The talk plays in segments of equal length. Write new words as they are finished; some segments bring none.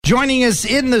Joining us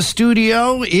in the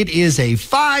studio, it is a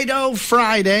Fido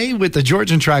Friday with the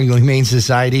Georgian Triangle Humane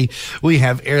Society. We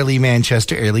have Ayrlea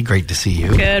Manchester. Ayrlea, great to see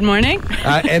you. Good morning.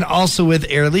 And also with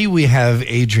Ayrlea, we have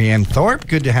Adrienne Thorpe.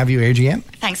 Good to have you, Adrienne.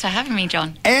 Thanks for having me,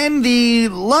 John. And the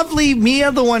lovely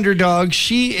Mia, the Wonder Dog.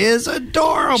 She is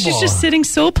adorable. She's just sitting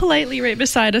so politely right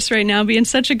beside us right now, being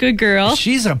such a good girl.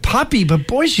 She's a puppy, but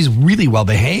boy, she's really well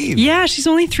behaved. Yeah, she's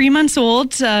only 3 months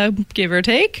old, give or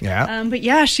take. Yeah. But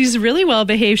yeah, she's really well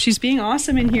behaved. She's being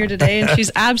awesome in here today, and she's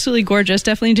absolutely gorgeous.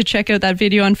 Definitely need to check out that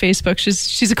video on Facebook.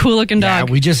 She's a cool looking dog.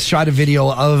 Yeah, we just shot a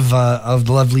video of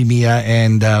the lovely Mia,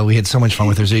 and we had so much fun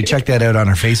with her. So you check that out on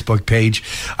our Facebook page.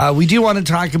 We do want to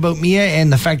talk about Mia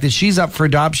and the fact that she's up for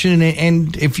adoption.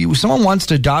 And if someone wants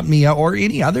to adopt Mia or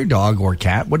any other dog or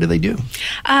cat, what do they do?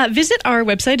 Visit our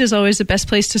website is always the best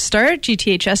place to start,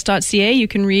 gths.ca. You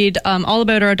can read all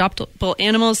about our adoptable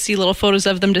animals, see little photos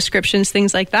of them, descriptions,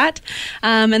 things like that.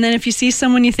 And then if you see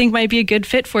someone you think might be a good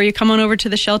fit for you, come on over to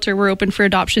the shelter. We're open for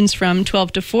adoptions from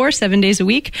 12 to 4, 7 days a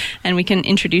week, and we can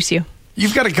introduce you.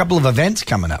 You've got a couple of events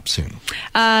coming up soon.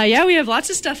 Yeah, we have lots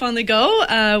of stuff on the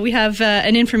go. We have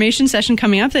an information session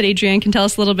coming up that Adrienne can tell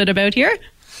us a little bit about here.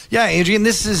 Yeah, Adrienne,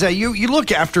 this is you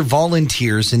look after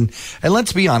volunteers, and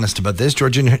let's be honest about this.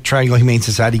 Georgian Triangle Humane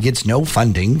Society gets no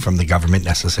funding from the government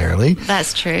necessarily.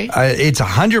 That's true. It's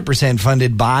 100%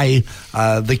 funded by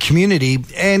the community,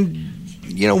 and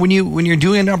you know, when you're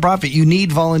doing a nonprofit, you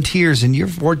need volunteers, and you're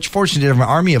fortunate to have an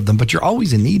army of them, but you're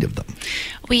always in need of them.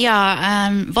 We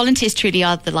are. Volunteers truly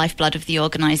are the lifeblood of the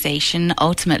organisation.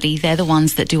 Ultimately, they're the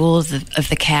ones that do all of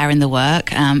the care and the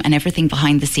work and everything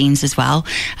behind the scenes as well.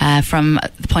 From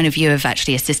the point of view of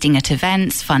actually assisting at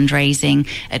events, fundraising,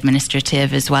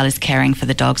 administrative, as well as caring for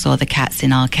the dogs or the cats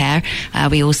in our care.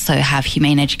 We also have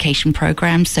humane education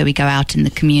programs, so we go out in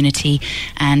the community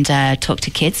and talk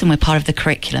to kids, and we're part of the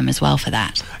curriculum as well for that.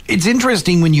 It's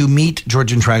interesting when you meet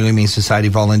Georgian Triangle Humane Society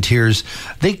volunteers.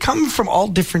 They come from all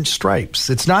different stripes.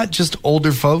 It's not just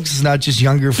older folks. It's not just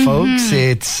younger folks.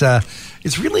 Mm-hmm.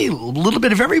 It's really a little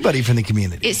bit of everybody from the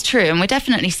community. It's true, and we're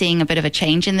definitely seeing a bit of a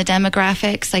change in the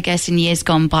demographics. I guess in years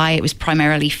gone by, it was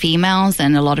primarily females,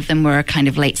 and a lot of them were kind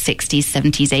of late 60s,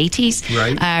 70s, 80s.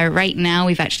 Right. Right now,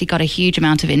 we've actually got a huge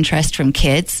amount of interest from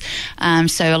kids.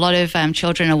 So a lot of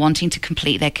children are wanting to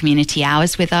complete their community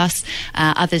hours with us.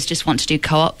 Others just want to do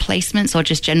co-op placements or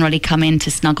just generally come in to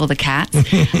snuggle the cats.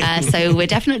 So we're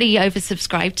definitely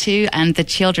oversubscribed to, and the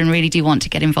children really do want to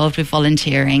get involved with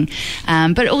volunteering.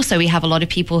 But also we have a lot of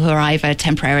people who are either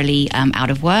temporarily out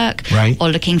of work, right, or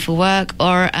looking for work,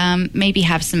 or maybe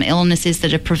have some illnesses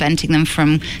that are preventing them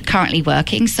from currently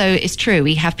working. So it's true,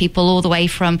 we have people all the way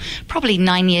from probably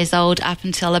 9 years old up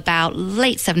until about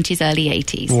late 70s, early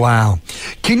 80s. Wow.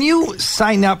 Can you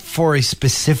sign up for a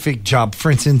specific job?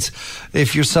 For instance,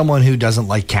 if you're someone who doesn't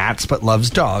like cats but loves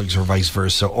dogs, or vice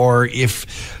versa, or if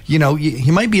you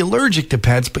might be allergic to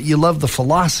pets but you love the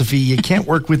philosophy, you can't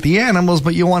work with the animals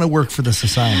but you want to work for the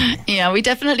society. Yeah, we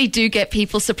definitely do get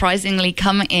people surprisingly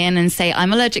come in and say,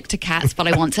 I'm allergic to cats, but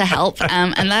I want to help.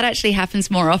 And that actually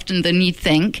happens more often than you'd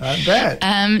think. I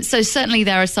bet. So certainly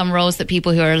there are some roles that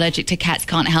people who are allergic to cats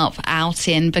can't help out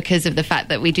in because of the fact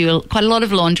that we do quite a lot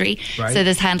of laundry. Right. So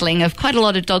there's handling of quite a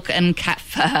lot of dog and cat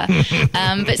fur.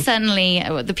 But certainly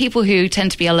the people who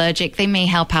tend to be allergic, they may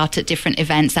help out at different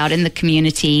events out in the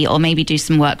community, or maybe do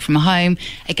some work from home,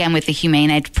 again with the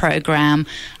Humane Ed program,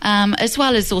 as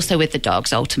well as also with the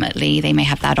dogs ultimately. They may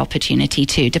have that opportunity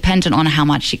too, dependent on how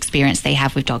much experience they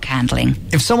have with dog handling.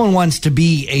 If someone wants to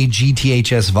be a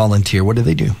GTHS volunteer, what do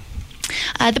they do?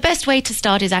 The best way to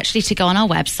start is actually to go on our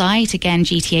website, again,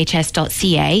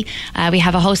 gths.ca. We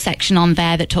have a whole section on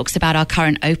there that talks about our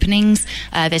current openings.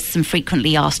 There's some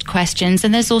frequently asked questions,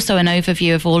 and there's also an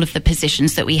overview of all of the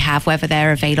positions that we have, whether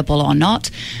they're available or not.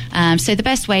 So the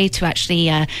best way to actually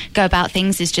go about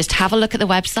things is just have a look at the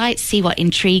website, see what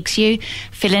intrigues you,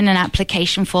 fill in an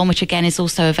application form, which again is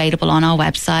also available on our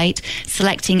website,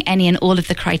 selecting any and all of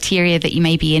the criteria that you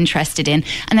may be interested in,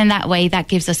 and then that way that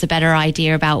gives us a better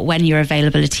idea about when your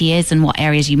availability is and what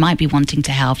areas you might be wanting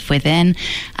to help within,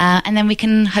 and then we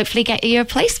can hopefully get you a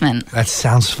placement. That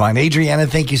sounds fun. Adriana,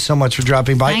 thank you so much for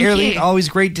dropping by. Thank Ayrlea, you. Always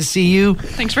great to see you.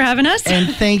 Thanks for having us.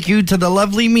 And thank you to the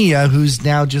lovely Mia, who's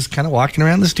now just kind of walking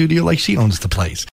around the studio like she owns the place.